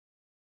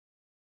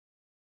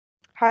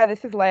Hi,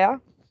 this is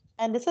Leia,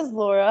 And this is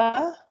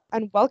Laura.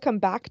 and welcome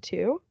back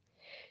to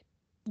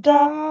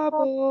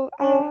Double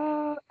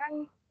Double L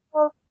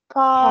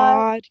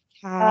Podcast.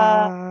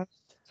 Podcast.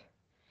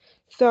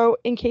 So,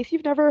 in case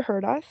you've never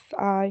heard us,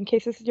 in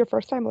case this is your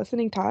first time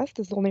listening to us,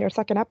 this is only our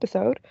second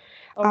episode.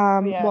 Oh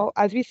yeah, Well,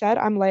 as we said,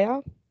 I'm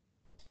Leia.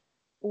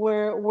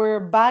 we're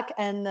back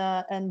and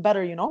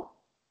better.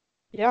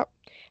 Yep.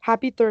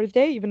 Happy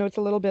Thursday, even though it's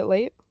a little bit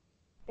late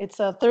It's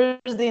a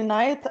Thursday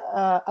night,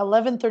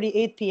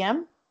 11:38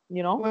 p.m.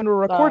 when we're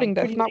recording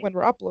this, Pretty not late. when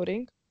we're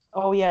uploading.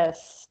 Oh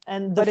yes,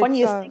 and the But it's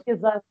funniest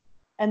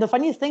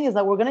thing is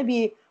that, we're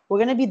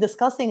gonna be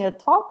discussing a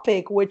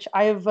topic which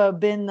I've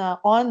been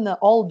on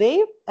all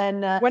day,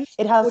 and when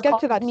it has we'll get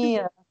to caused that me.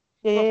 too. Yeah,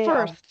 But yeah, yeah.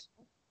 first,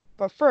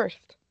 but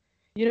first,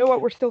 you know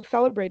what we're still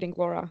celebrating,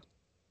 Laura?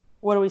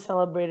 What are we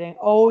celebrating?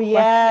 Oh Wesley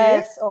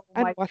yes! Oh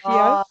and my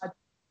Wasia's God!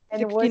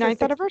 Anniversary, 69th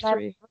 69th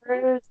anniversary.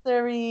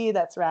 anniversary.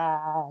 That's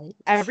right.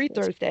 Every That's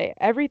Thursday.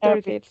 Every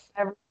every Thursday, it's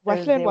every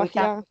Wesley and Thursday. We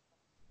can't. Wasia.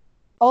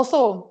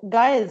 Also,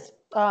 guys,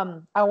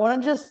 I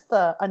want to just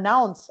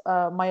announce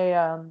my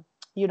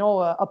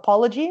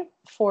apology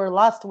for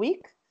last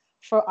week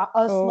for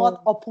us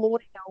not Oh,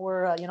 uploading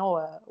our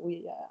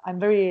we I'm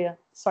very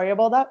sorry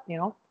about that.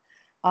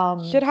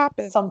 shit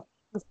happens. Some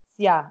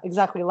yeah,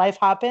 exactly. Life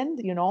happened,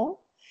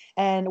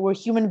 and we're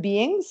human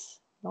beings,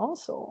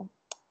 so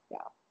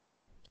yeah.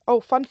 Oh,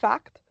 fun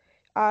fact.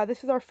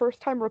 This is our first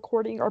time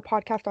recording our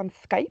podcast on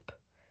Skype.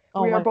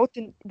 Oh my,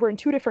 We're in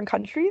two different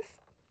countries.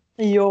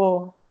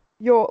 yo.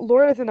 Yo,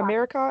 Laura's in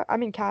America.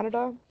 I'm in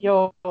Canada.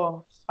 Yo,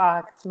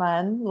 facts,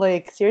 man.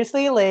 Like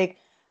seriously, like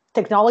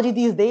technology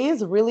these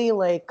days really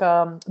like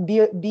be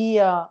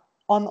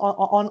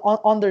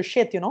on their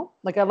shit,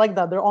 Like I like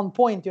that. They're on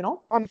point.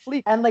 On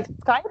fleek. And like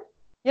Skype,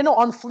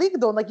 on fleek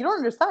though, like you don't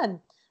understand.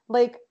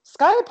 Like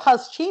Skype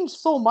has changed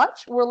so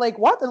much. We're like,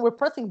 what? And we're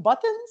pressing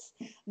buttons.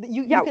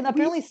 You Yeah, can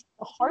apparently see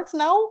hearts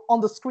now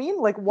on the screen.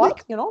 Like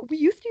like what? we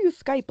used to use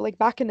Skype like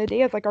back in the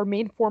day as like our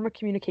main form of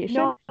communication.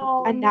 No,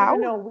 no, And no, now,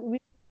 no. We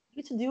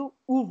need to do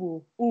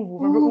Uvu.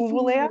 Uvu. Remember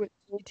Uvu, Leia?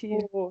 ooh,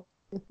 GT. Uvu.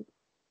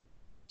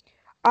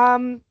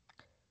 Um,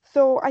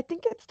 so I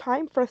think it's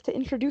time for us to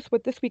introduce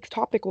what this week's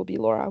topic will be,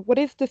 Laura. What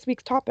is this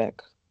week's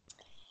topic?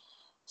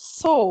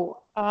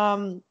 So,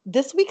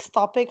 this week's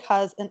topic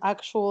has an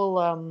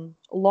actual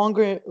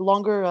longer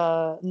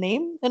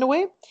name in a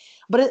way,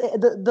 but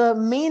the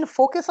main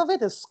focus of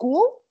it is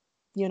school,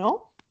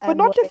 But and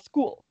not what, just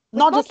school. Like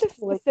not not just just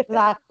school, specific.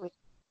 exactly.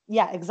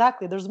 Yeah,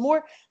 exactly. There's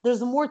more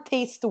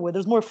taste to it.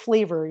 There's more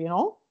flavor.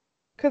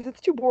 Because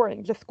it's too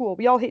boring, just school.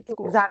 We all hate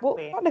school. Well,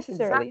 Exactly, not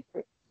necessarily.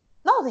 exactly.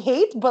 Not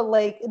hate, but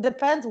like it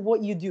depends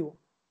what you do.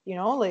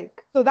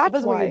 Like So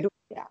depends what you're doing.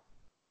 Yeah,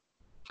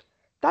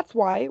 that's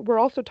why we're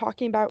also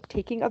talking about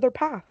taking other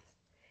paths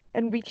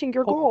and reaching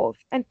your totally. goals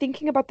and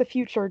thinking about the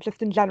future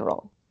just in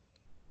general.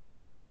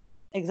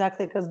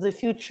 Exactly, because the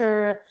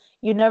future,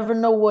 you never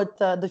know what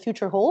the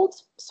future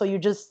holds. So you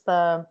just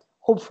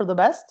hope for the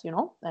best.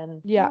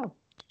 And Yeah. yeah.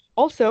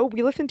 Also,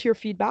 we listen to your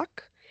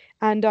feedback,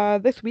 and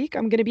this week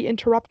I'm going to be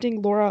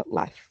interrupting Laura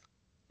less.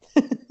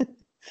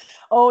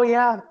 Oh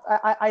yeah,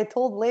 I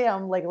told Leah,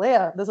 I'm like,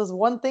 Leah, this is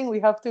one thing we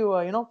have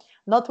to,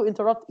 not to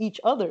interrupt each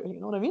other. You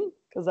know what I mean?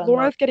 Because then,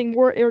 Laura's getting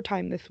more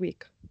airtime this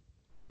week.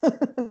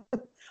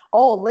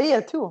 oh,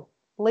 Leah too.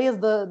 Leah's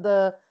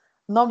the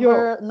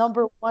Yo,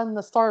 number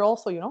one star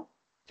also.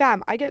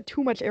 fam, I get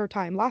too much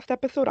airtime. Last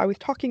episode, I was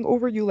talking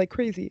over you like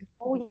crazy.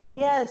 Oh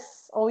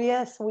yes,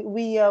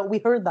 we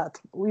heard that.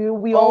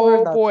 We all heard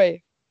Oh that.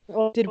 boy.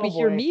 Oh Did we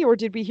hear boy. me or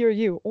did we hear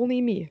you?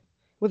 Only me.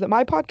 Was it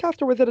my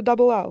podcast or was it a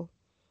double L?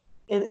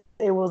 It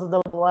was a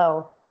double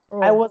L.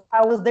 I Oh, was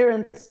I was there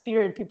in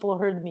spirit. People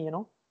heard me.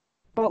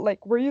 but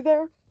like, were you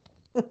there?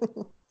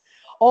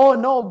 Oh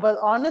no, but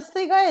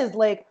honestly, guys,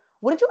 like,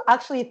 what did you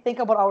actually think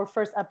about our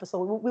first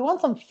episode? We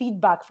want some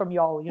feedback from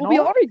y'all. You Well, we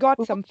know? already got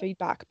We want, some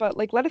feedback, but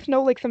like, let us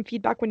know like some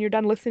feedback when you're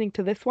done listening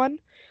to this one.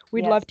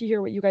 We'd yes, love to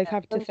hear what you guys yes.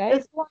 have to Then say.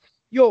 this one,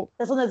 Yo,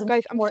 this one is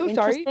guys, I'm more so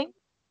sorry. interesting.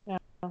 Yeah.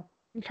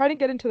 I'm trying to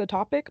get into the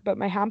topic, but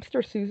my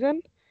hamster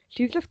Susan,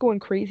 she's just going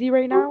crazy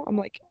right now. I'm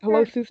like,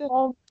 hello, Susan.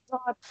 Oh my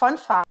God! Fun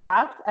fact: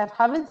 I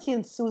haven't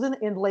seen Susan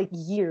in like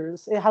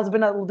years. It has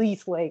been at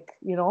least like.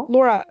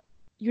 Laura,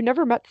 you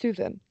never met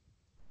Susan.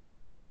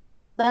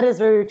 That is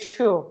very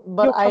true.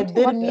 But Yo, I come to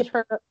did London. meet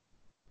her.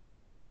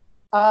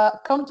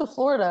 Come to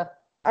Florida.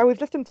 I was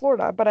just in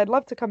Florida, but I'd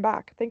love to come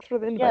back. Thanks for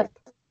the Yes, invite.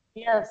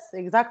 yes,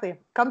 exactly.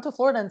 Come to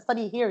Florida and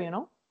study here.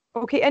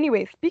 Okay,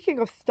 anyway, speaking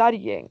of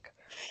studying,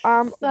 what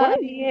are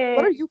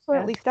Studying. you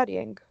currently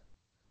studying?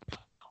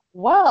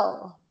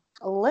 Well,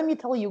 let me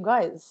tell you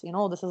guys,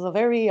 this is a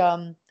very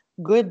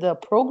good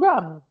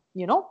program.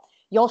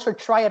 Y'all should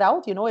try it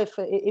out.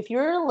 If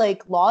you're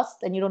like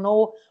lost and you don't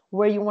know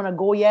where you want to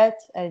go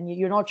yet, and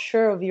you're not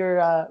sure of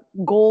your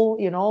goal,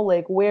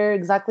 like where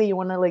exactly you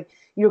want to like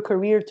your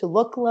career to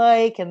look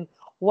like and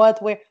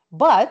what where,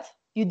 but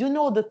you do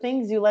know the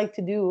things you like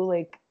to do,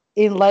 like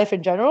in life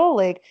in general,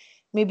 like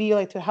maybe you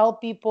like to help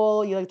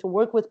people, you like to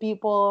work with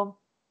people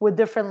with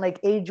different like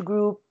age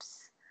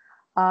groups,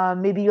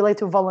 Maybe you like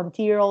to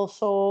volunteer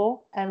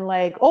also. And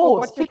like, Oh, oh,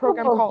 what's your speaking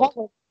program of called?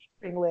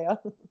 volunteering, Leah,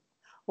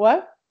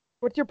 what?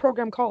 What's your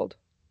program called?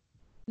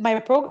 My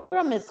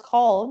program is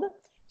called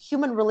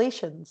Human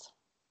Relations.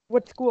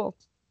 What school?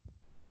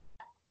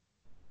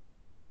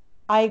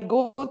 I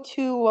go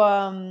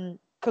to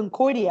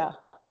Concordia.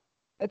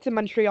 It's in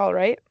Montreal,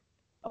 right?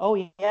 Oh,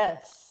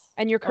 yes.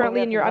 And you're Oh, currently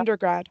yes, in your exactly.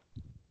 undergrad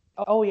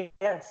Oh,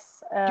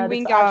 yes. This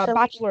doing a actually,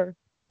 bachelor.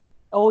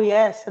 oh,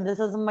 yes. And this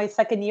is my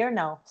second year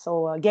now.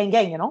 So, gang,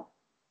 gang, you know?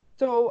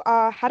 So,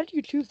 how did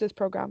you choose this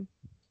program?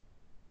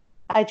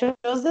 I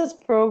chose this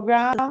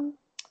program.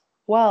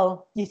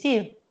 Well, you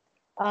see,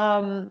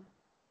 um,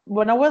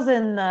 when I was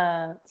in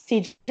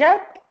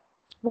CJEP,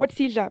 What's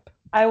CEGEP?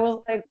 I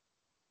was like,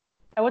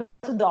 I went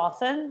to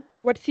Dawson.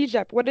 What's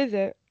CEGEP? What is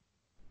it?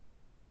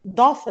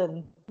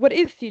 Dawson. What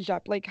is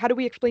CEGEP? Like, how do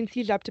we explain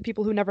CEGEP to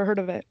people who never heard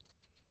of it?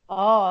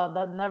 Oh,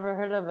 that never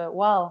heard of it.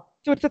 Well,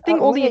 So it's a thing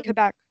only in Leah,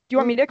 Quebec. Do you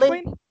want me to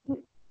Leah,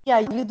 explain? yeah,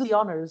 you do the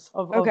honors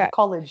Okay. of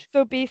college.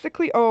 So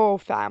basically, oh,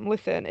 fam,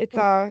 listen, it's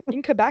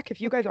in Quebec,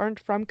 if you guys aren't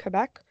from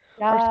Quebec,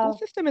 our school Yeah,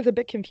 system is a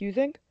bit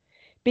confusing.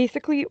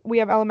 Basically, we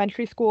have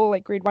elementary school,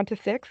 like grade 1 to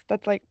 6,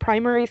 that's like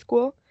primary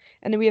school,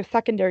 and then we have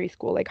secondary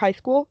school, like high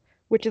school,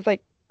 which is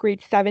like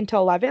grade 7 to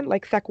 11,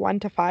 like sec 1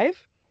 to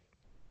 5,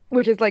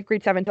 which is like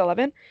grade 7 to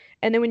 11.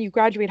 And then when you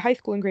graduate high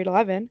school in grade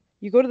 11,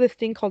 you go to this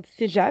thing called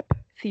CEGEP,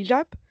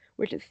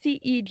 which is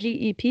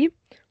CEGEP,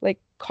 like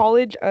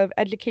College of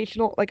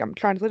Educational, like I'm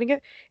translating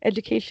it,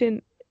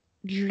 Education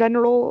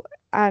General,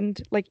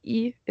 and like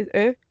E is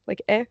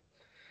like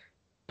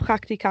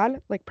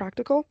practical, like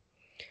practical.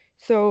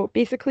 So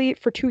basically,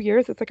 for 2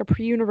 years, it's like a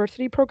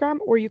pre-university program,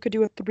 or you could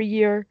do a 3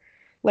 year,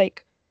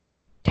 like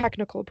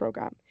technical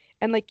program.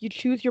 And like you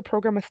choose your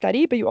program of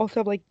study, but you also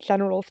have like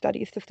general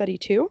studies to study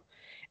too.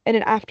 And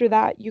then after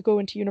that, you go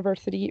into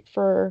university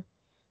for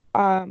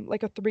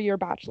like a 3 year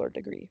bachelor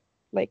degree.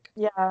 Like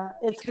yeah.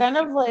 It's because kind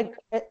of like,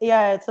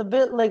 yeah, it's a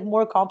bit like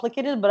more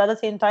complicated, but at the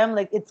same time,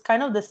 like it's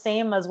kind of the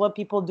same as what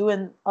people do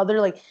in other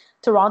like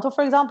Toronto,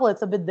 for example.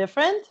 It's a bit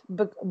different,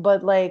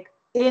 but like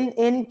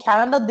in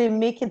Canada, they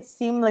make it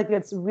seem like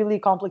it's really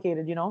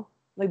complicated, you know?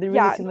 Like they really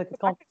yeah, seem no, like it's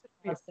Quebec complicated.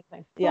 is just weird. That's the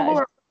thing. So Yeah, it's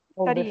Laura,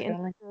 all study in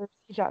differently. your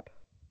CEGEP.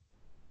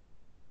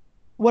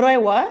 What do I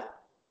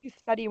what? You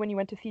study when you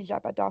went to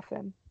CEGEP at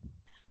Dawson.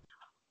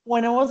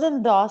 When I was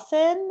in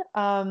Dawson,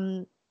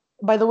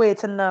 by the way,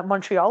 it's in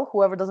Montreal.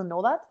 Whoever doesn't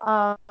know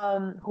that,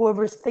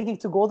 whoever's thinking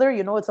to go there,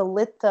 you know, it's a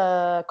lit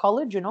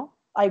college. You know,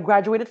 I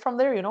graduated from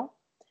there. You know,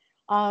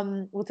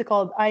 what's it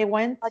called? I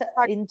went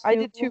I into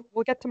did too.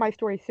 We'll get to my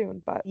story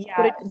soon, but what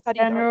yeah, did you study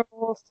there?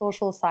 general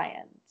social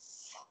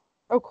science.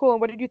 Oh, cool.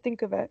 And what did you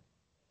think of it?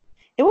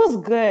 It was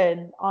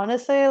good,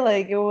 honestly.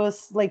 Like it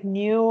was like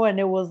new, and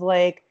it was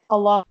like a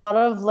lot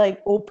of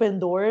like open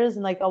doors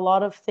and like a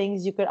lot of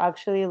things you could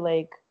actually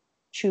like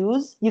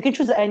choose. You can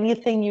choose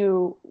anything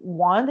you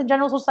want in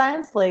general social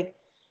science. Like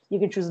you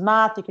can choose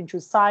math, you can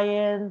choose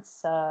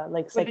science, like What did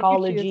you choose to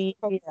psychology.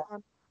 focus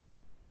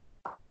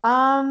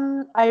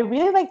on? I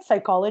really liked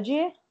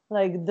psychology.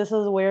 Like this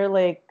is where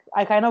like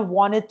I kind of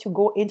wanted to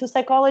go into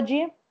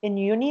psychology in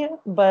uni,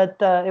 but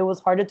it was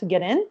harder to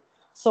get in.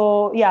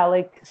 So yeah,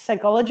 like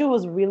psychology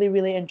was really,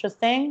 really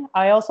interesting.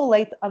 I also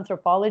liked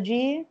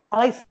anthropology. I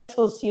like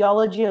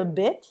sociology a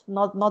bit,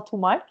 not too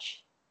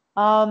much.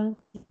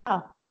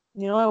 Yeah,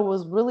 you know, it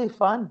was really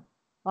fun.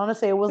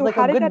 Honestly, it was So like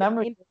a good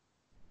memory.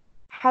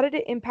 how did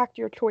it impact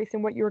your choice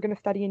in what you were going to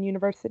study in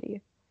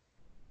university?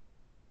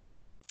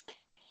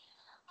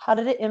 How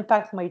did it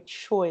impact my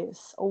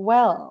choice?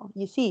 Well,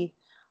 you see,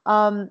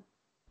 um,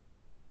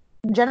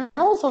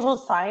 general social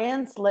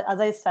science, as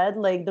I said,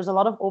 like there's a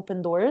lot of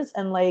open doors,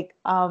 and like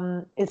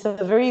it's a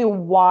very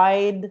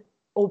wide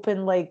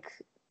open, like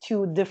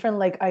to different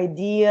like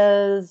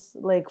ideas,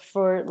 like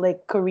for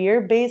like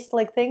career based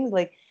like things.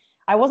 Like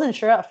I wasn't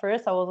sure at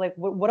first. I was like,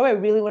 what do I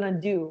really want to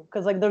do?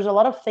 Because like there's a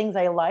lot of things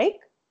I like,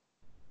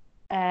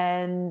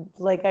 and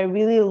like I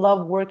really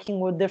love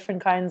working with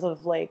different kinds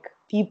of like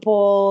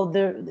people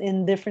there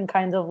in different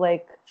kinds of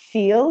like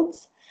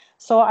fields.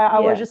 So I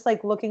was Yeah. just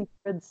like looking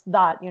towards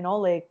that, you know,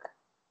 like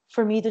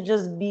for me to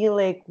just be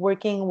like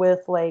working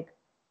with like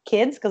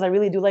kids, because I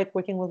really do like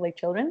working with like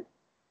children.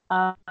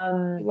 You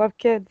um love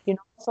kids. you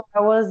know, so I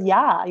was,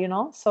 yeah, you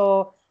know,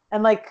 so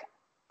and like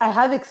I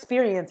have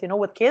experience, you know,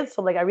 with kids,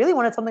 so like I really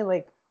wanted something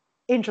like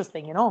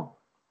interesting, you know.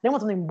 I didn't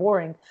want something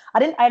boring. I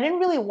didn't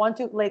really want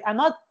to like, I'm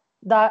not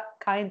that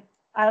kind.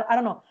 I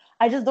don't know,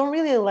 I just don't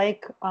really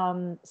like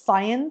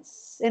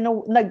science in a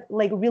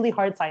like really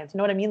hard science, you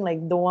know what I mean,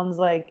 like the ones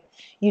like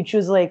you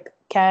choose like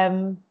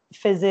chem,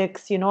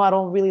 physics, you know. I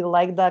don't really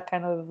like that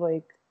kind of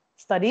like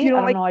So study. you I don't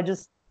don't like know, I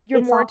just, you're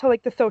it's more not, into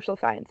like the social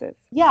sciences.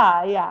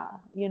 yeah, yeah,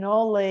 you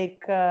know,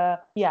 like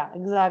yeah,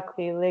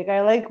 exactly, like I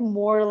like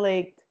more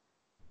like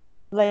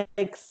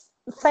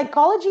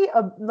psychology,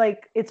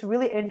 like it's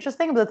really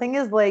interesting, but the thing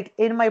is like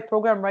in my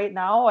program right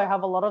now I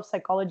have a lot of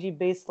psychology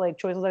based like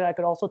choices that I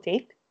could also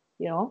take,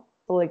 you know.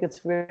 So like it's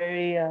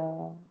very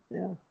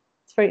yeah,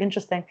 it's very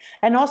interesting.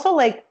 And also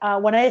like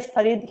when I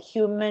studied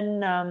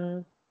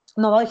human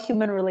no, not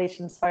human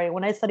relations, sorry.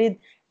 When I studied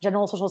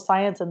general social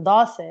science in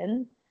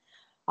Dawson,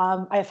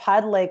 I've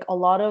had like a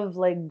lot of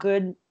like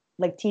good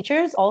like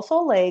teachers also.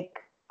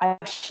 Like I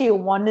actually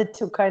wanted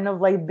to kind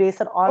of like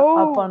base it on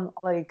up Oh, on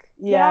like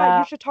yeah,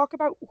 you yeah, should talk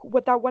about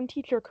what that one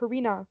teacher,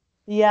 Karina.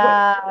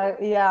 What?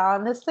 yeah.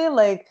 Honestly,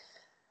 like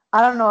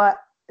I don't know,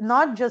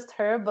 not just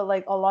her, but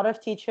like a lot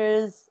of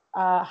teachers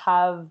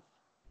have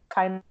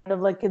kind of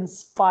like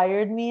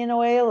inspired me in a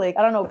way. Like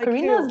I don't know, Like who?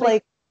 Karina's Like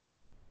like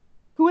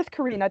who is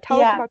Karina? Tell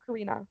us yeah, about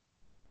Karina.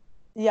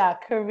 yeah,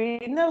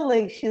 Karina,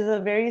 like she's a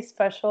very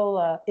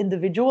special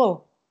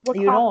individual. What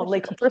You class know, did she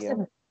like a teach you?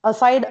 person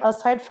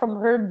aside from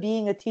her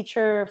being a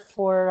teacher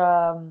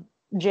for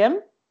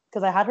gym,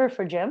 because I had her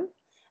for gym,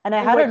 and I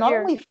In had her what not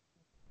year? only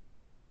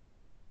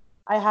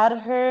I had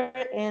her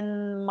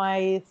in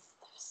my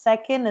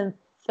second and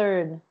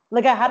third.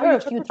 Like I had Oh, her you a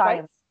took few her twice?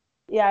 times.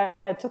 Yeah,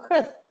 I took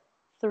her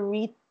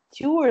three,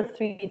 2 or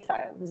 3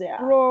 times. Yeah.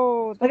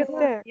 Bro, Like that's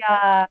sick.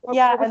 yeah, What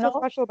was and so also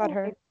special about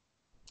her? like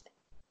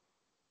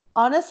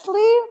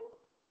honestly,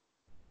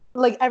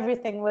 like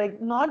everything,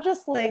 like not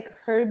just like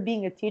her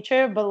being a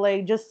teacher, but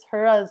like just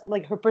her as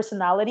like her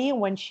personality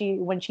when she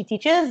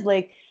teaches,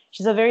 like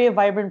she's a very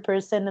vibrant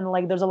person and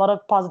like there's a lot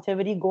of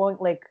positivity going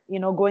like,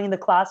 going in the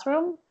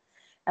classroom.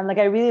 And like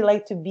I really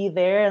like to be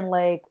there and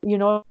like,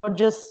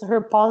 just her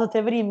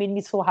positivity made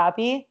me so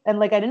happy. And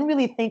like I didn't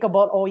really think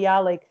about, oh yeah,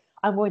 like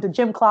I'm going to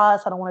gym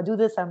class, I don't want to do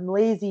this, I'm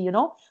lazy.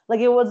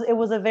 Like it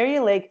was a very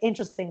like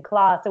interesting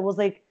class. It was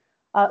like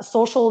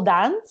social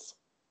dance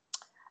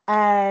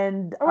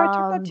and Oh, I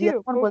took that the other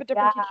too, one but with was a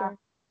different teacher.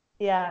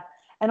 yeah.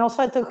 And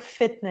also I took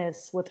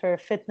fitness with her,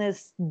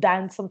 fitness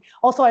dance.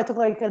 Also I took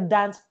like a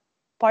dance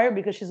part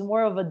because she's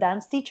more of a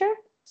dance teacher.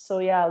 So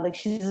yeah, like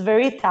she's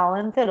very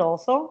talented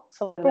also.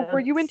 So But were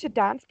you that's into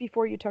dance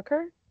before you took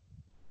her?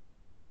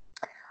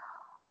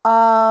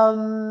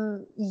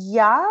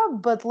 yeah,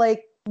 but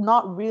like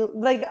not real.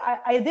 Like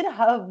I did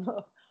have,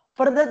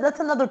 but that's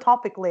another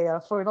topic,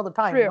 Leia, for another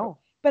time. True.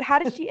 But how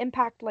did she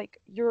impact like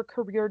your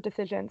career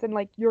decisions and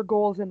like your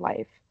goals in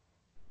life?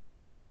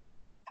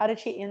 How did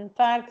she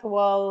impact?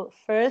 Well,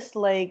 first,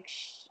 like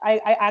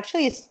I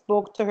actually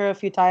spoke to her a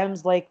few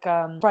times, like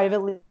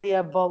privately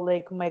about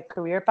like my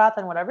career path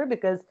and whatever,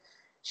 because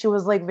she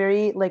was like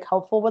very like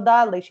helpful with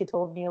that. Like she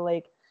told me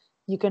like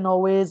you can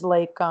always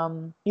like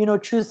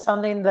choose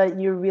something that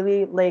you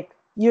really like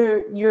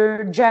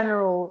your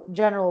general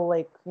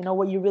like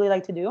what you really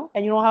like to do,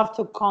 and you don't have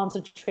to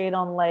concentrate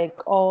on like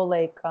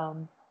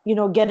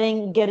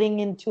getting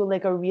into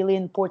like a really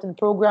important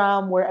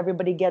program where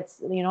everybody gets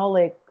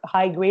like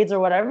high grades or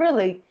whatever.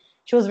 Like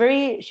she was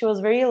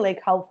very like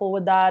helpful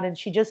with that, and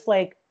she just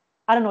like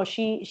I don't know,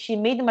 she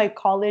made my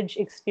college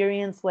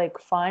experience like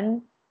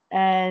fun.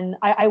 And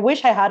I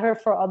wish I had her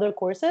for other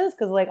courses,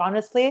 because like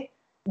honestly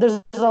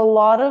there's a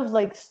lot of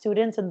like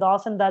students in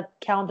Dawson that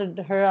counted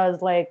her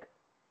as like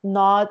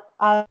not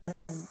as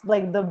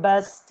like the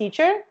best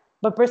teacher.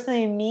 But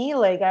personally, me,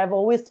 like I've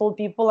always told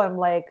people, I'm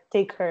like,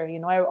 take her.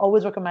 I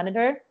always recommended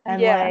her,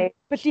 and Yeah. like,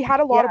 But she had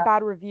a lot of yeah,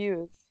 bad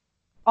reviews.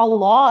 a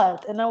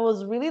lot. And I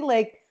was really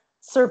like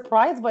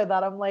surprised by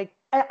that. I'm like,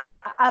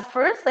 at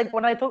first, like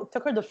when I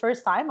took her the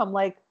first time, I'm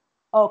like,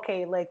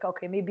 okay,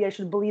 maybe I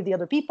should believe the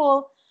other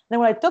people. Then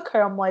when I took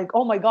her, I'm like,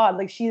 oh my god,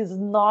 like she is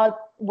not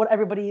what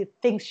everybody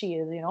thinks she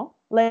is.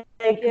 Like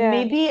Yeah.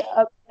 maybe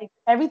like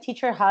every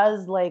teacher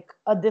has like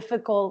a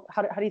difficult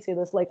how do you say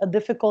this, like a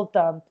difficult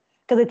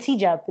because it's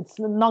hijab, it's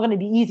not going to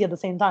be easy at the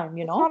same time,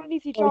 It's not an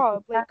easy so you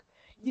job. can't, Like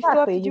you still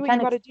have exactly, to you do what you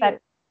can't got to do.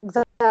 expect,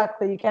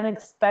 exactly, you can't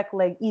expect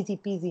like easy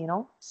peasy.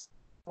 So,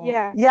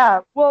 Yeah.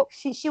 yeah, Well,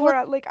 she was.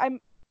 Flora, like I'm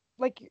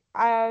like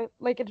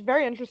it's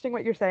very interesting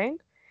what you're saying.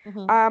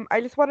 Mhm.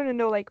 I just wanted to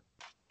know like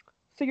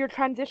so your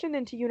transition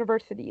into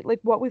university, like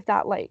what was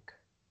that like?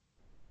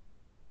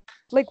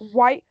 Like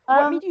what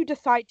um made you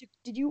decide to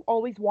did you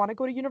always want to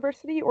go to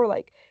university or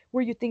like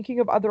were you thinking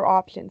of other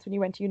options when you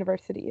went to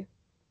university?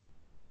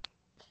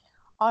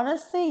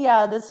 Honestly,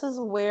 yeah, this is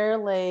where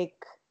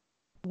like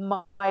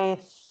my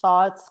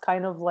thoughts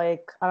kind of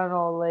like I don't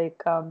know,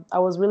 like I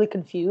was really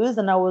confused,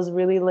 and I was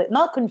really like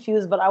not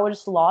confused, but I was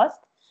just lost.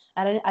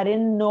 And I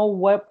didn't know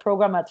what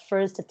program at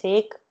first to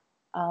take.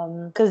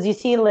 Because you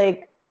see,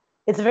 like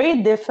it's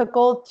very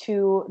difficult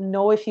to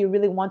know if you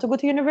really want to go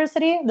to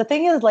university. The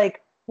thing is,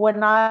 like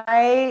when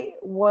I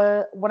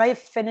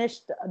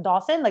finished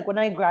Dawson, like when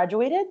I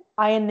graduated,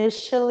 I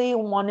initially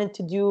wanted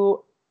to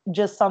do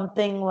just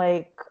something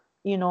like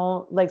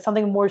like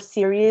something more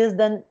serious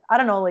than I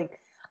don't know, like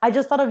I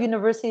just thought of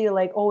university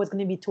like, oh, it's going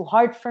to be too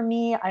hard for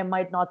me. I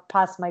might not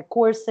pass my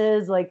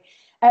courses. Like,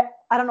 I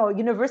don't know.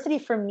 University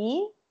for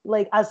me,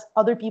 like as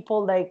other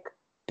people like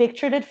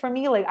pictured it for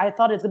me, like I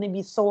thought it's going to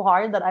be so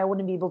hard that I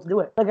wouldn't be able to do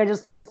it. Like, I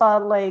just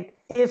thought like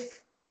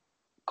if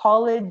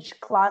college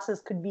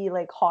classes could be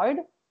like hard,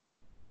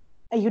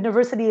 at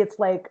university it's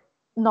like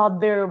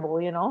not bearable.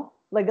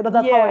 Like that's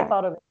how I Yeah.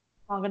 thought of it.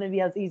 It's not going to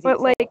be as easy. But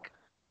So like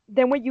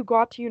then when you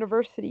got to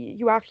university,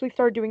 you actually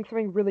started doing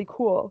something really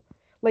cool.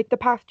 Like the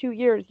past 2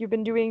 years, you've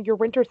been doing your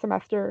winter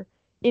semester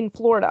in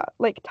Florida.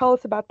 Like tell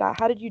us about that.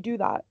 How did you do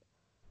that?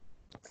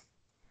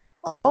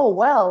 Oh,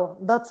 well,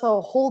 that's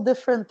a whole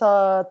different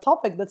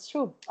topic. That's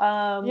true.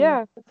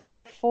 Yeah.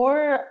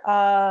 For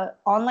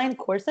online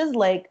courses,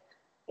 like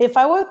if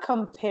I would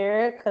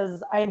compare,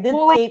 because I did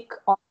Well, like take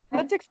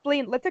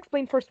online. let's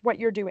explain first what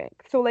you're doing.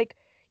 So like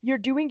you're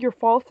doing your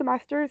fall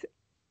semesters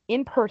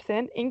in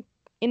person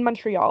in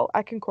Montreal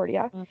at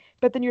Concordia, Mm,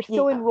 but then you're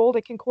still yeah, enrolled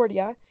at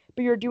Concordia,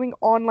 but you're doing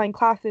online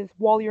classes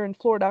while you're in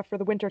Florida for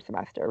the winter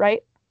semester,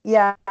 right?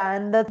 yeah,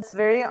 and that's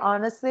very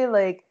honestly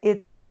like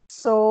it's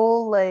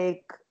so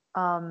like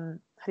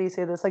how do you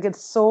say this? Like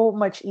it's so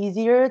much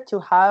easier to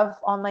have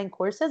online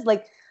courses.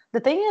 Like the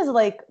thing is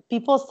like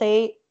people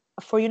say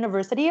for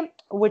university,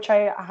 which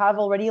I have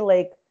already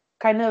like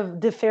kind of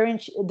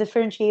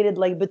differentiated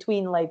like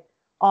between like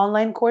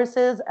online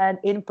courses and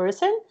in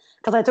person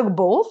because I took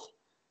both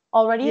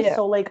already. Yeah.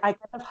 So like I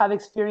kind of have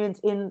experience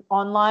in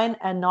online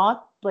and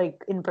not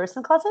like in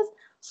person classes.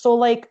 So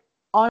like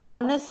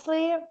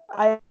honestly,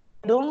 I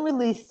don't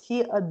really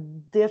see a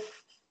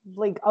diff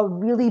like a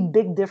really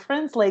big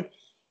difference. Like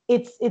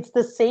it's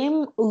the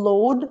same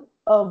load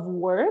of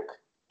work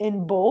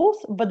in both,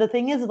 but the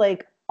thing is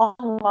like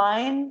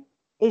online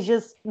is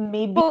just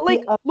maybe But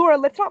like a Laura,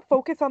 let's not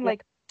focus on yeah,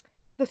 like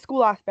the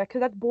school aspect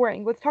because that's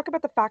boring. Let's talk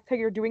about the fact that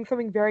you're doing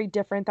something very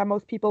different that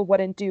most people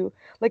wouldn't do.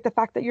 Like the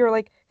fact that you're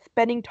like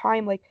spending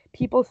time, like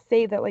people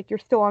say that like you're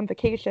still on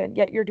vacation,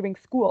 yet you're doing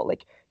school.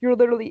 Like you're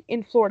literally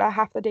in Florida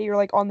half the day you're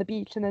like on the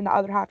beach and then the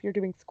other half you're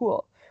doing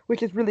school,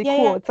 which is really yeah,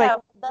 cool. yeah, It's yeah.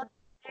 like,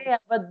 Yeah,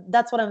 but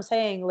that's what I'm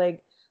saying.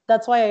 Like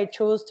that's why I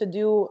chose to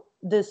do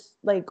this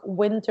like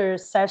winter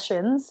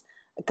sessions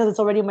because it's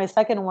already my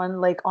second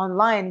one like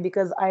online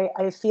because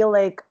I feel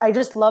like I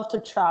just love to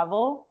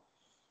travel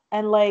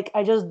and like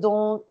I just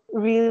don't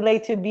really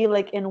like to be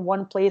like in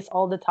one place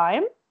all the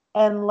time.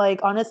 And like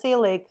honestly,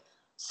 like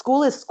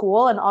school is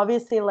school, and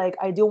obviously, like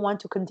I do want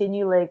to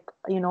continue like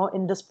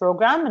in this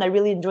program, and I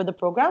really enjoy the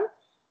program.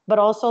 But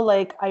also,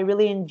 like I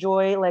really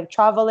enjoy like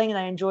traveling, and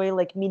I enjoy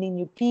like meeting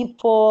new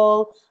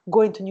people,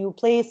 going to new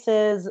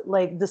places,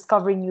 like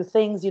discovering new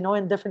things,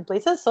 in different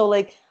places. So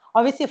like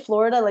obviously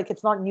Florida, like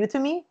it's not new to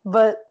me,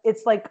 but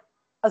it's like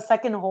a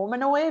second home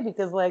in a way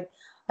because like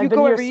I've you been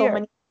go here every so year.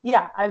 many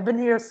yeah, I've been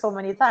here so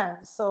many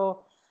times.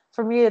 So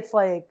for me, it's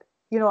like,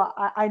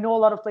 I know a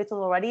lot of places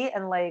already,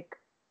 and like,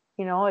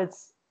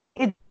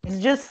 it's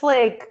just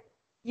like,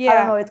 I don't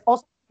Yeah. know, it's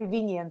also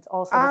convenient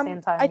also at the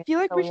same I time. feel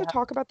like So we we should have,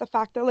 talk about the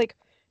fact that like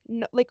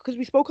like because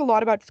we spoke a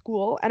lot about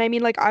school and I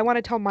mean like I want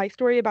to tell my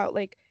story about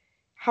like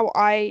how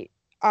I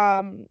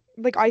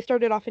like I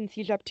started off in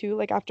CEGEP too.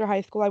 Like after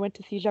high school I went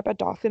to CEGEP at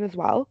Dawson as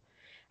well.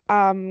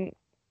 Um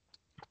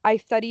I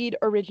studied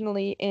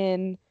originally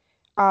in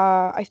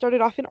I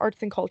started off in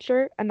arts and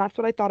culture and that's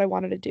what I thought I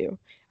wanted to do.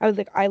 I was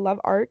like I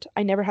love art.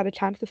 I never had a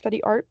chance to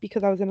study art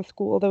because I was in a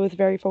school that was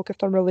very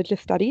focused on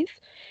religious studies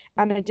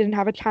and I didn't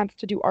have a chance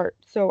to do art.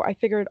 So I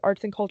figured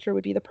arts and culture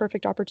would be the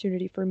perfect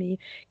opportunity for me.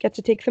 Get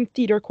to take some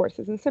theater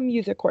courses and some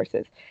music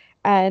courses.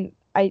 And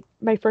I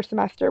my first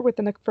semester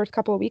within the first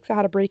couple of weeks I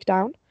had a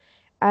breakdown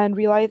and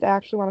realized I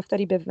actually want to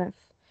study business.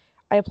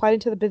 I applied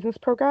into the business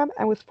program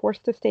and was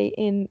forced to stay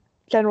in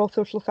general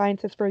social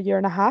sciences for a year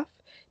and a half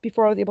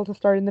before I was able to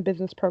start in the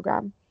business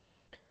program.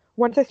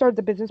 Once I started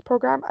the business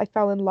program, I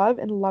fell in love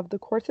and loved the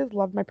courses,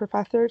 loved my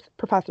professors.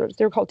 Professors,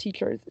 they were called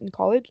teachers in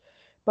college,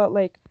 but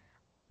like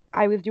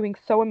I was doing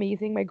so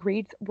amazing. My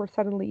grades were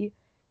suddenly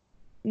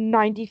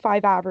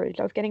 95 average.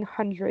 I was getting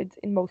hundreds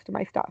in most of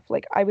my stuff.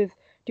 Like I was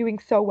doing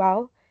so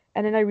well,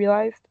 and then I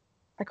realized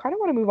I kind of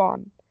want to move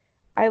on.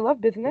 I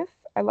love business.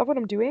 I love what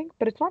I'm doing,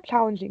 but it's not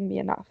challenging me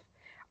enough.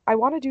 I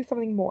want to do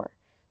something more.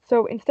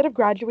 So instead of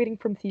graduating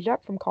from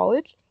CEGEP from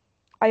college,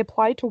 I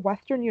applied to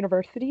Western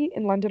University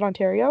in London,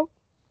 Ontario,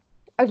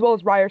 as well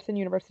as Ryerson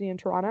University in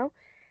Toronto,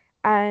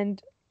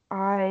 and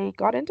I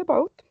got into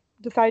both.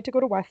 Decided to go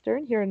to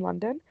Western here in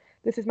London.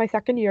 This is my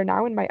second year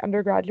now in my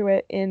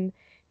undergraduate in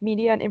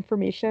media and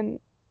information.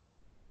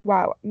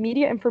 Wow,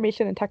 media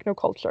information and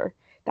technoculture.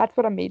 That's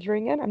what I'm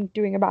majoring in. I'm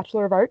doing a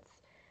Bachelor of Arts.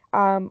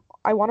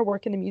 I want to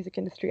work in the music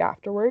industry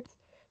afterwards.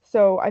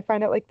 So I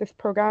find out like this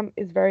program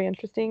is very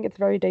interesting. It's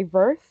very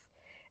diverse.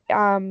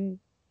 Um,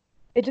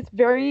 it just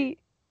very,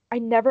 I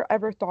never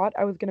ever thought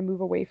I was going to move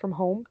away from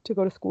home to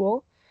go to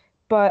school,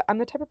 but I'm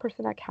the type of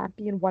person that can't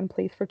be in one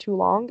place for too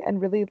long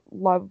and really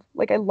love,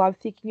 like, I love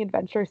seeking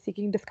adventure,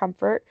 seeking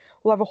discomfort.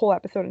 We'll have a whole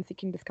episode on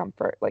seeking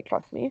discomfort. Like,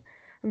 trust me,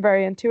 I'm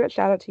very into it.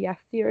 Shout out to Yes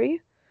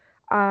Theory.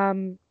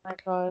 Um, my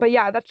God. but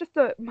yeah, that's just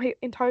my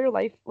entire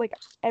life. Like,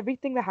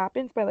 everything that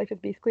happens, my life is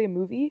basically a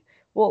movie.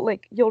 Well,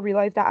 like, you'll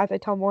realize that as I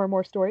tell more and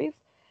more stories.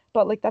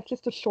 But, like, that's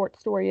just a short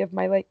story of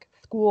my, like,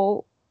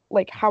 school,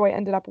 like, how I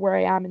ended up where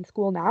I am in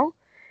school now.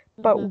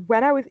 But Hmm.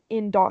 when I was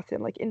in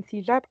Dawson, like in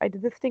CEGEP, I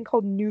did this thing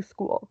called New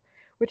School,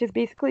 which is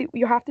basically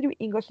you have to do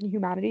English and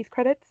humanities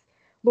credits.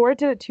 Laura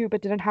did it too,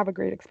 but didn't have a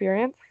great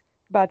experience.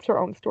 That's her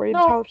own story to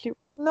No, tell if she.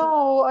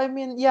 no, I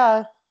mean,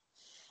 yeah,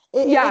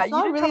 Yeah, it's you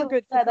not didn't have really a like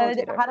good that I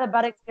facilitator. had a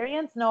bad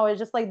experience. No, it's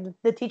just like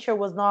the teacher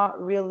was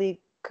not really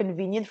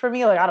convenient for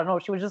me. Like, I don't know,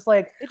 she was just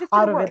like It just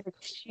out didn't of it. work.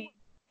 Like,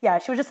 yeah,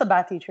 she was just a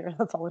bad teacher.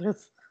 That's all it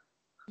is.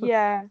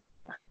 Yeah.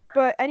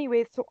 But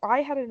anyways, so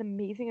I had an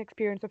amazing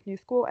experience with New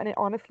School, and it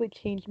honestly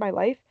changed my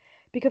life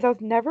because I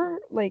was never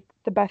like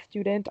the best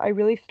student. I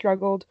really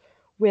struggled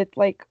with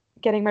like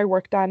getting my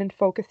work done and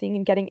focusing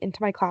and getting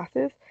into my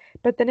classes.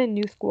 But then in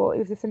New School, it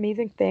was this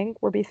amazing thing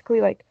where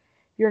basically like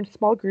you're in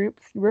small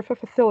groups, you're with a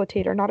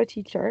facilitator, not a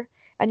teacher,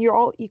 and you're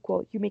all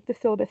equal. You make the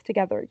syllabus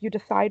together. You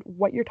decide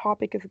what your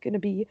topic is going to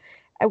be.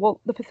 And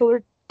well, the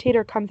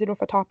facilitator comes in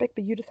with a topic,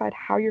 but you decide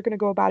how you're going to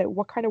go about it,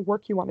 what kind of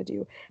work you want to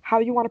do, how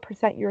you want to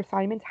present your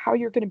assignments, how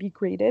you're going to be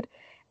graded,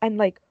 and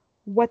like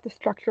what the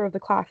structure of the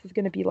class is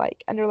going to be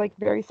like. And they're like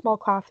very small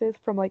classes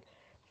from like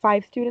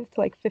 5 students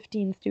to like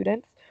 15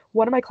 students.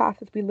 One of my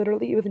classes, we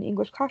literally, it was an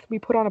English class, we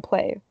put on a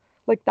play.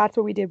 Like that's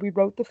what we did. We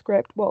wrote the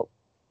script. Well,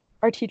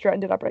 our teacher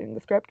ended up writing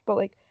the script, but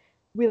like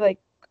we like,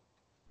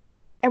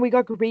 and we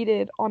got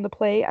graded on the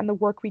play and the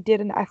work we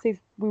did and the essays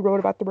we wrote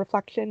about the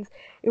reflections.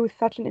 It was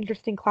such an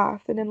interesting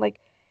class. And then like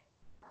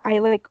I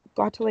like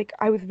got to like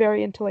I was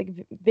very into like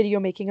video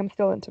making. I'm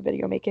still into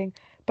video making,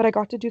 but I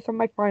got to do some of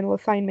my final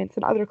assignments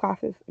in other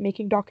classes,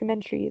 making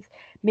documentaries,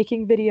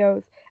 making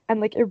videos, and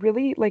like it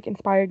really like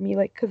inspired me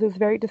like because it was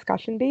very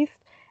discussion based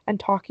and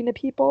talking to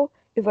people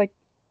is like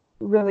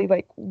really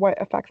like what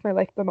affects my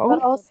life the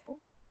But most.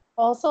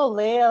 also,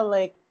 Leah,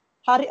 like,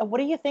 what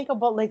do you think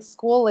about like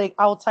school, like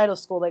outside of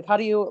school? Like, how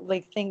do you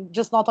like think?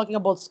 Just not talking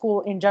about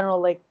school in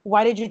general. Like,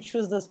 why did you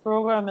choose this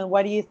program, and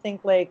why do you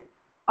think like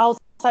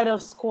outside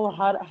of school?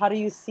 How do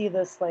you see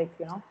this like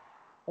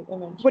like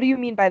image? What do you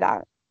mean by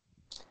that?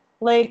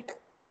 Like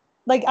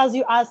as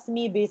you asked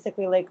me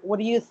basically, like, what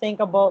do you think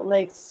about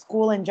like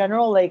school in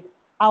general, like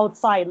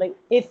outside? Like,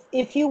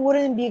 if you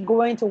wouldn't be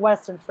going to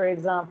Western, for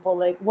example,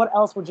 like what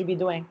else would you be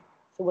doing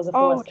if it wasn't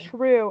for Oh, Western?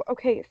 true.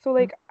 Okay, so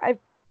like I've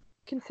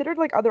considered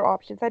like other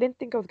options. I didn't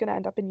think I was gonna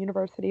end up in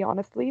university,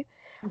 honestly.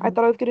 I Mm-hmm.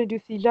 thought I was gonna do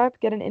CJEP,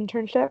 get an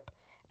internship,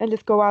 and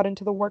just go out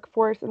into the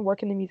workforce and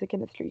work in the music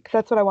industry because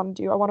that's what I want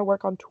to do. I want to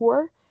work on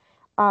tour,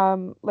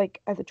 like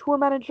as a tour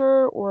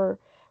manager or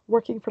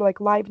working for like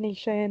Live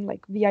Nation,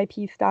 like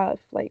VIP stuff,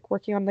 like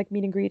working on like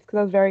meet and greets because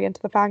I was very into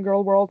the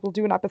fangirl world. We'll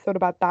do an episode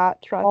about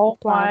that. Trust it's Oh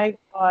planned. my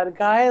God,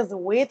 guys,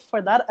 wait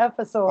for that Oh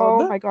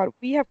episode. my God,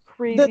 we have The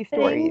crazy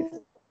stories. things,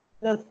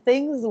 the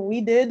things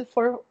we did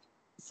for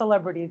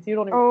celebrities, you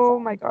don't even Oh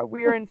my understand. God,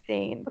 we are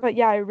insane. But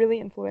yeah, it really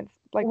influenced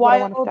like what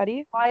I want to Wild,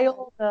 study.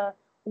 wild, Not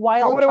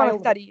wild what I want to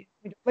childhood. study,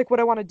 like what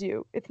I want to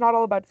do. It's not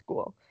all about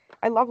school.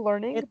 I love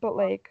learning, It's but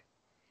like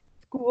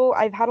school,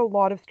 I've had a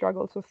lot of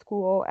struggles with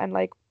school and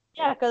like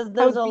yeah, because I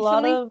there's was a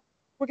lot recently, of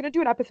we're gonna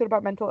do an episode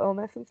about mental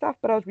illness and stuff,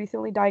 but I was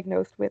recently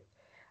diagnosed with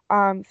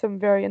some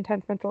very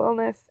intense mental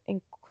illness,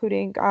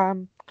 including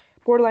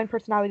borderline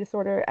personality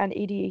disorder and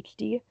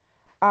ADHD.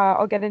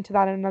 I'll get into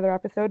that in another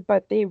episode,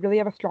 but they really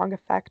have a strong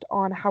effect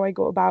on how I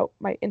go about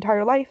my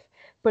entire life,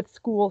 but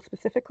school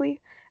specifically.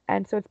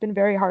 And so it's been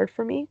very hard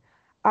for me.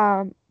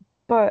 Um,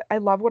 but I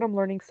love what I'm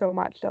learning so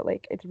much that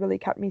like it's really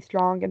kept me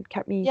strong and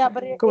kept me yeah,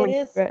 but going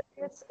through it.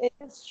 it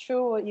is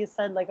true what you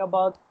said like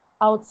about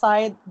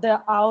outside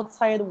the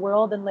outside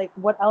world and like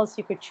what else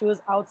you could choose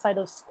outside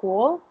of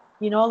school.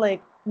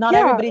 Like not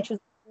Yeah, everybody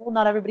chooses school,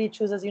 not everybody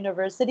chooses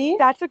university,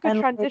 that's a good and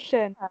like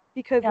transition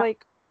because yeah,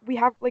 like we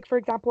have like for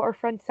example our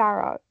friend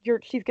Sarah,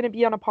 she's gonna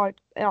be on a pod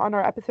on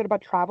our episode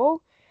about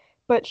travel,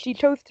 but she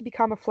chose to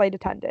become a flight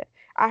attendant.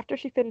 After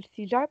she finished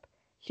CJEP,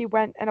 she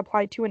went and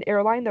applied to an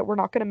airline that we're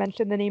not gonna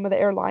mention the name of the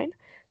airline,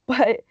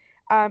 but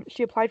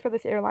she applied for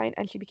this airline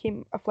and she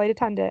became a flight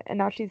attendant and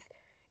now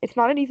it's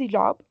not an easy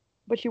job,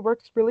 but she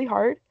works really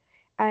hard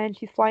and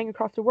she's flying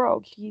across the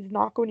world. She's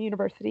not going to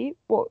university.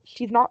 Well,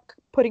 she's not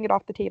putting it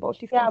off the table.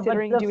 She's yeah, but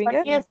considering doing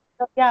it.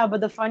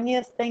 the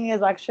funniest thing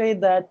is actually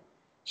that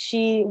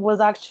she was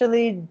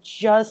actually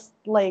just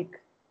like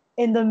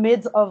in the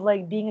midst of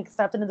like being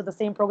accepted into the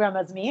same program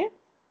as me.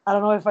 I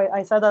don't know if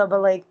I said that,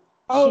 but like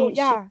Oh, she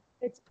yeah,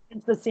 fits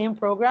into the same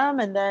program,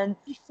 and then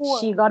she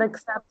before. got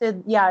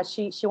accepted. Yeah,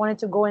 she wanted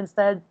to go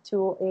instead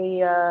to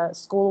a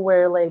school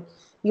where like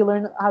you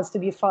learn how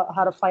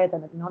to fly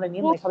attendant. You know what I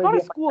mean? Well, Like it's how to not be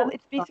a a flight school.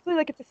 attendant. It's basically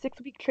like it's a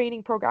 6 week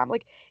training program.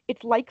 Like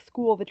it's like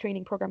school, the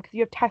training program, because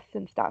you have tests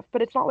and stuff,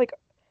 but it's not like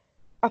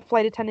a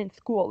flight attendant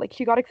school. Like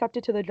she got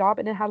accepted to the job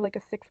and it had like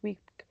a 6 week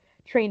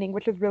training,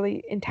 which was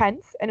really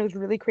intense and it was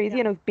really Yeah. crazy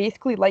and it was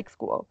basically like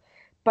school.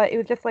 But it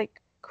was just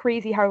like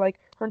crazy how like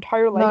her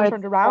entire No, life it's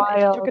turned around and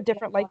she took a wild.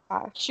 different life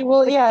path. She will,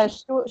 Like yeah,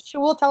 she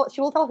will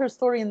tell her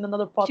story in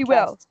another she will.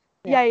 podcast.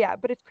 Yeah, Yeah. yeah.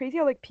 But it's crazy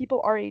how like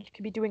people our age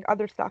could be doing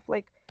other stuff.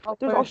 Like Oh,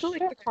 there's for also like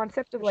sure, the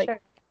concept of for like sure.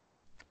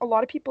 a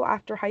lot of people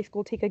after high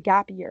school take a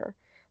gap year.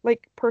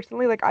 Like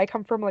personally, like I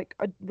come from like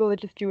a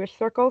religious Jewish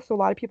circle, so a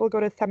lot of people go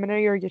to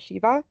seminary or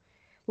yeshiva,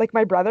 like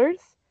my brothers.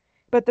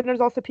 But then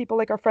there's also people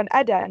like our friend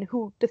Eden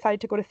who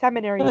decide to go to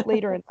seminary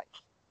later in life.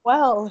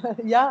 Well,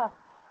 yeah,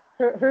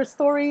 her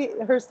story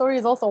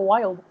is also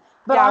wild.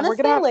 But Yeah, we're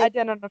gonna honestly, have like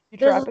Eden on a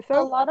future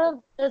episode.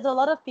 there's a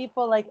lot of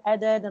people like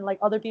Edit and like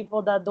other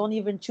people that don't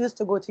even choose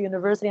to go to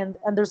university, and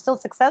they're still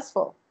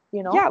successful,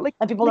 Yeah,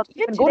 and people like that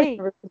even even go to today,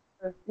 university.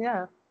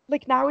 Yeah.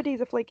 like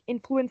nowadays, if like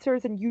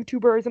influencers and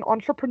YouTubers and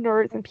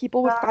entrepreneurs and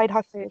people with side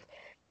Exactly. hustles,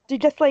 they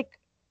just like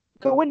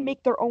go and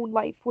make their own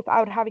life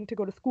without having to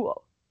go to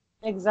school.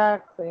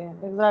 Exactly.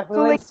 So Like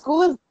like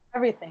school is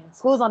everything.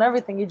 School is not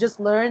everything. You just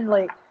learn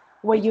like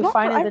what it's you not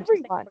find for is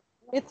interesting. everyone.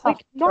 It's tough Like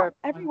for not everyone.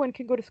 everyone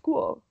can go to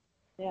school.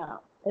 Yeah,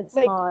 it's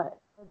Like not.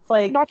 It's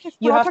like not just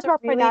we're you not have talking to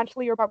about really,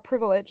 financially or about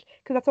privilege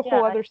because that's a yeah,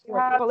 whole other you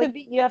story. have But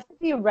to like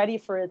be ready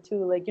for it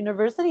too. Like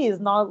university is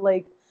not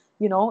like,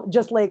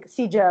 just like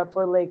CJEP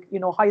or like,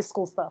 high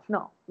school stuff.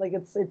 No, like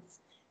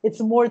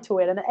it's more to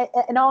it. And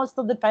it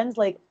also depends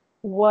like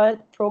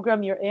what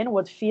program you're in,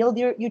 what field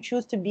you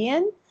choose to be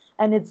in,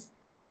 and it's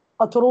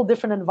a total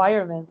different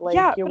environment. Like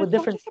yeah, you're but with it's not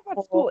different just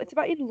about school. people. It's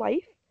about in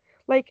life.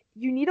 Like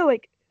you need to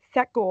like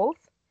set goals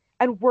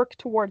and work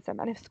towards them.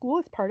 And if school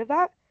is part of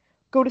that,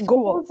 go to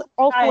school. Goals,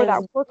 All for guys,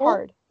 that. Work goals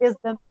hard. is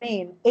the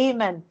main.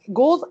 Amen.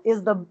 Goals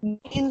is the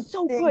It's main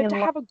so thing good in to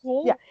life. have a Yeah.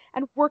 goal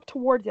and work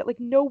towards it. Like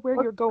know where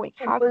Work you're going.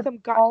 Have towards some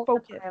gut all the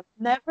focus. time.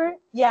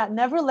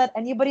 Never let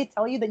anybody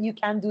tell you that you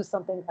can't do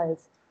something,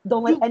 guys.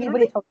 Don't let You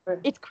anybody literally tell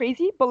you. it's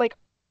crazy, but like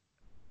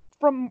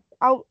from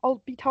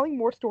I'll be telling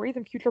more stories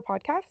in future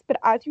podcasts, but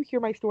as you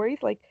hear my stories,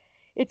 like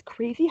it's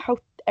crazy how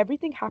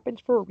everything happens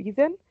for a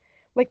reason.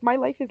 Like my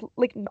life is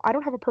like I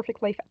don't have a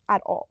perfect life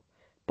at all.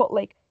 But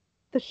like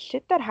the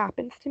shit that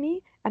happens to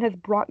me and has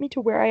brought me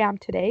to where I am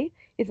today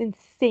is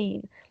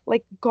insane.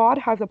 Like God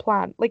has a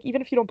plan. Like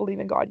even if you don't believe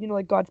in God,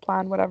 like God's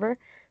plan, whatever.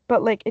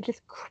 But like it's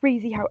just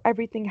crazy how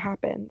everything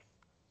happens.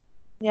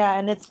 Yeah,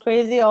 and it's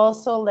crazy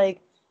also, like,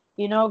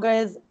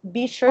 guys,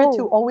 be sure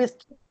to Oh,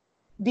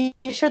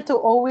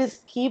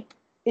 always keep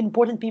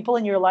important people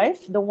in your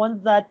life, the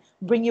ones that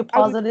bring you I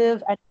was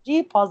positive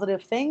energy,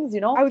 positive things,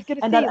 I was gonna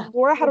and say that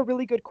Laura had a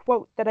really good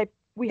quote that I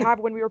we have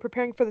when we were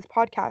preparing for this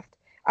podcast.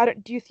 I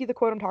don't, do you see the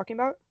quote I'm talking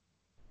about?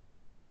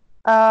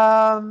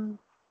 um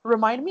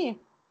remind me.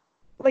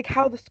 Like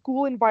how the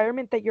school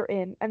environment that you're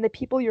in and the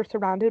people you're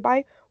surrounded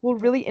by will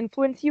really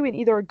influence you in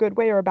either a good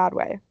way or a bad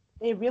way.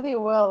 It really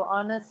will,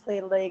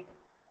 honestly. Like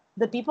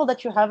the people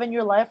that you have in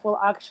your life will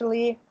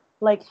actually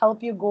like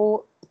help you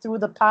go through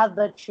the path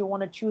that you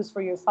want to choose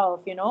for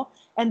yourself,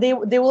 and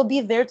they will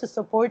be there to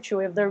support you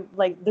if they're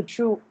like the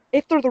true.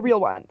 If they're the real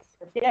ones.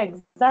 Yeah,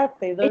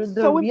 exactly. They're It's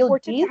the so real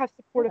important to G's. have Yeah.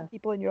 supportive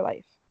people in your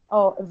life.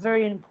 Oh,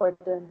 very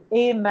important.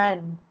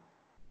 Amen.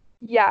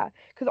 Yeah,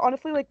 because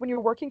honestly, like when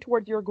you're working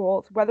towards your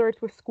goals, whether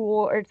it's with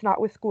school or it's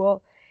not with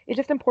school, it's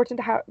just important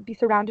to be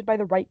surrounded by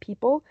the right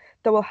people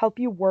that will help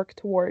you work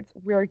towards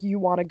where you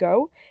want to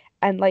go,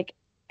 and like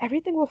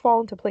everything will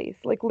fall into place.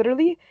 Like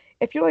literally,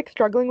 if you're like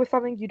struggling with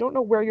something, you don't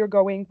know where you're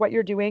going, what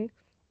you're doing,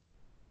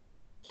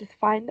 just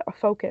find a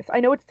focus. I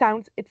know it's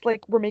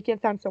like we're making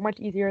it sound so much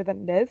easier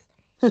than it is,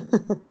 but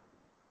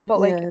Yeah,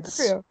 like it's it's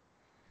true.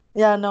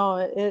 yeah, no,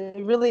 it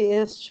really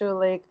is true.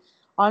 Like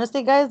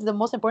honestly, guys, the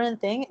most important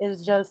thing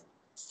is just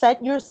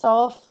set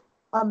yourself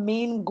a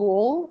main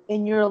goal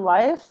in your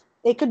life.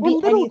 It could Or be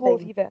little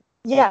goals anything. even.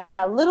 Yeah,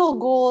 little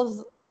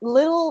goals,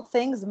 little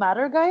things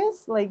matter,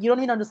 guys. Like you don't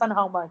even understand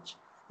how much.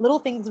 Little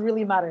things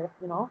really matter.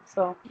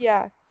 So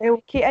Yeah. it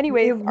Okay, it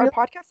anyways, our really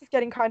podcast is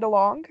getting kind of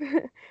long.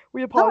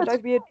 We no, it's apologize.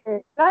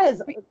 okay.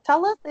 Guys, We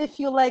tell us if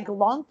you like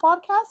long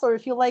podcasts or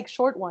if you like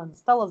short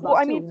ones. Tell us Well, that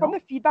I too, mean, from the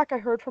feedback I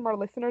heard from our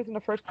listeners in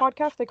the first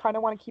podcast, they kind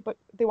of want to keep it,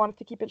 they want us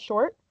to keep it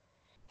short.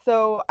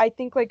 So I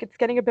think like it's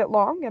getting a bit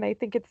long, and I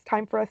think it's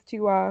time for us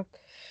to,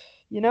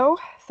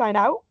 sign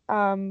out.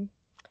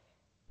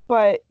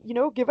 But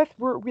give us,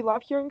 we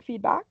love hearing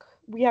feedback.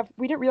 We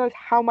didn't realize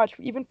how much,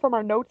 even from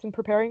our notes and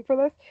preparing for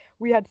this,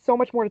 we had so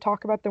much more to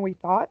talk about than we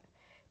thought.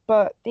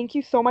 But thank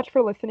you so much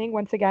for listening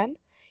once again.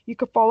 You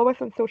could follow us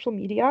on social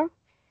media.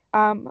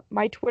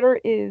 My Twitter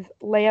is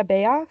Leah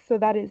Bea, so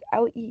that is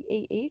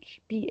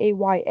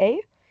LeahBaya.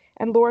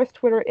 And Laura's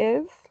Twitter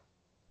is,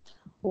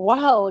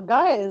 Well,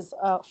 guys,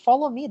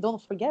 follow me.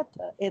 Don't forget,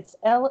 it's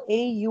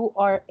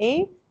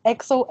LAURAXOXO.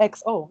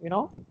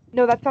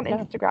 no, that's on Yeah,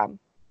 Instagram.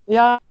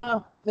 yeah,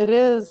 it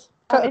is.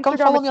 On Come Instagram,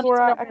 follow me it's on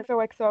Laura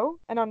Instagram. XOXO.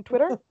 And on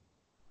Twitter,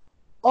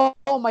 Oh,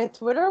 my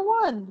Twitter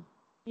one.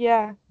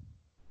 yeah,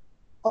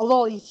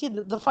 Although you see,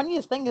 the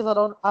funniest thing is I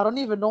don't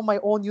even know my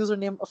own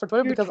username for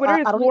Twitter your because Twitter I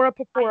is don't Laura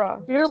I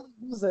Papora. barely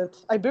use it.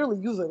 I barely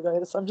use it,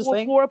 guys. I'm just Well,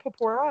 it's saying. Laura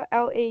Papora,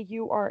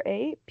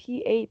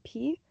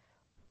 LauraPapora.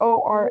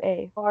 Laura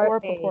URA.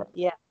 Papora.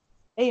 Yeah.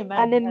 And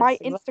Amen. then my Yes,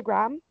 exactly.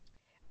 Instagram,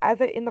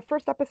 in the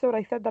first episode,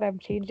 I said that I'm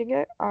changing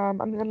it.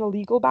 I'm in a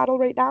legal battle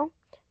right now.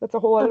 That's a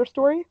whole other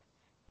story.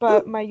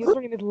 But my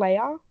username is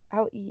Leah,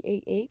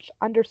 Leah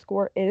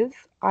underscore is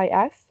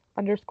a,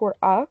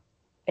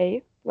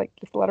 like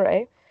just the letter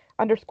A,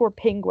 underscore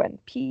penguin,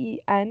 Penguin,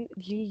 and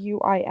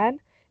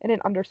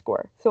an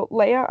underscore. So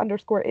Leah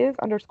underscore is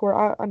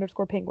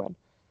underscore penguin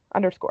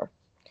underscore.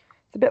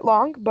 It's a bit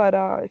long, but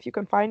if you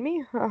can find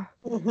me,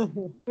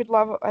 I'd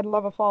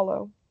love a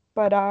follow.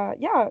 But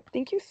yeah,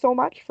 thank you so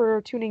much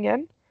for tuning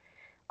in.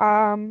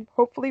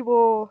 Hopefully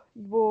we'll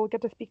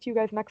get to speak to you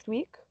guys next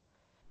week.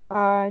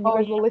 And you Oh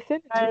guys yeah, will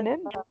listen and guys. tune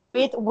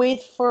in.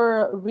 Wait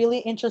for really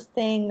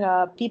interesting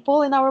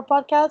people in our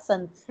podcast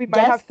and We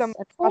might have some guests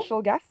and people.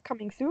 special guests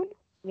coming soon.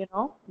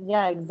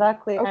 Yeah,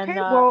 exactly, and Okay,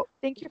 well,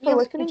 thank you for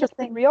really listening. It's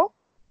been interesting. real.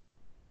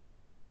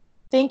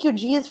 Thank you,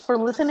 G's, for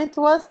listening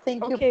to us.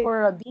 Thank you Okay.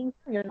 for being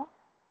here.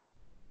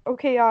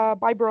 Okay.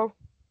 Bye, bro.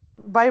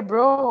 Bye,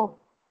 bro.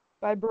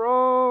 Bye,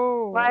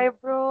 bro. Bye,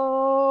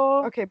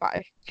 bro. Okay.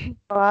 Bye.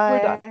 We're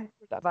done. Bye.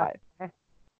 We're done. Bye. Bye.